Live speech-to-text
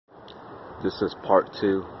This is part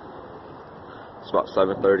 2. It's about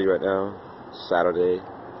 7:30 right now, Saturday,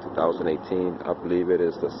 2018. I believe it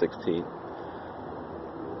is the 16th.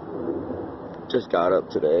 Just got up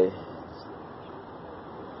today.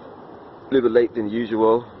 A little bit late than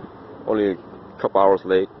usual. Only a couple hours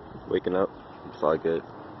late waking up. It's all good.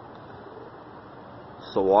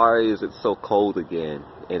 So why is it so cold again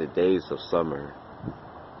in the days of summer?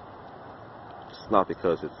 It's not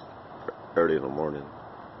because it's early in the morning.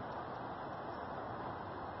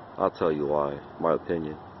 I'll tell you why, my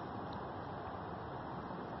opinion.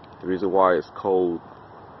 The reason why it's cold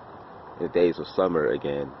in the days of summer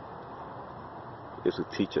again is to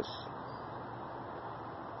teach us.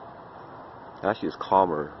 Actually, it's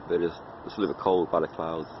calmer. It's a little bit cold by the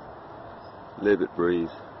clouds, a little bit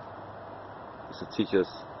breeze. It's to teach us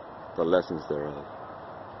the lessons thereof.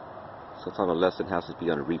 Sometimes a lesson has to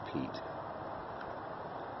be on a repeat.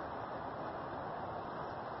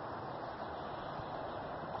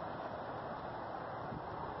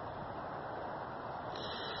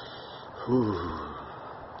 Whew.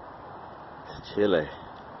 It's chilly.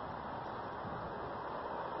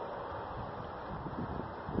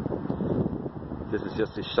 This is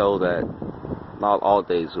just to show that not all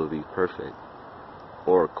days will be perfect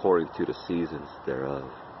or according to the seasons thereof.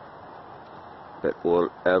 But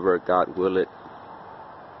whatever God will it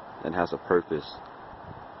and has a purpose,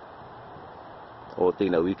 the only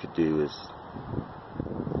thing that we could do is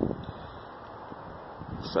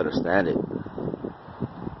just understand it.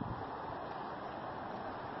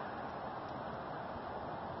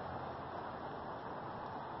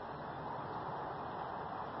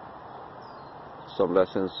 Some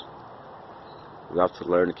lessons we have to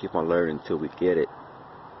learn and keep on learning until we get it,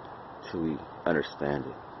 till we understand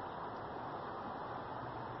it.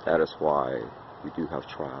 That is why we do have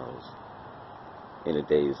trials in the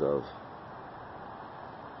days of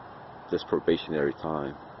this probationary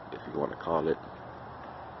time, if you want to call it.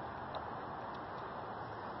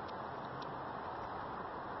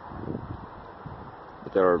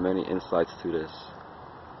 But there are many insights to this.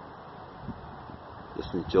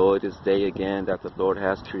 Just enjoy this day again that the Lord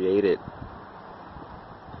has created.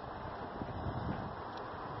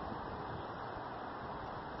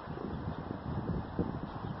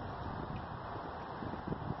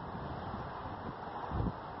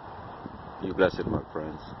 Be blessed, my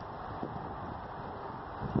friends.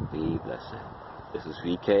 Be blessed. This is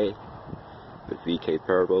VK with VK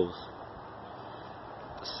Parables,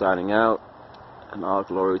 signing out, and all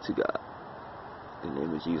glory to God. In the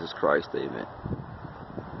name of Jesus Christ, amen.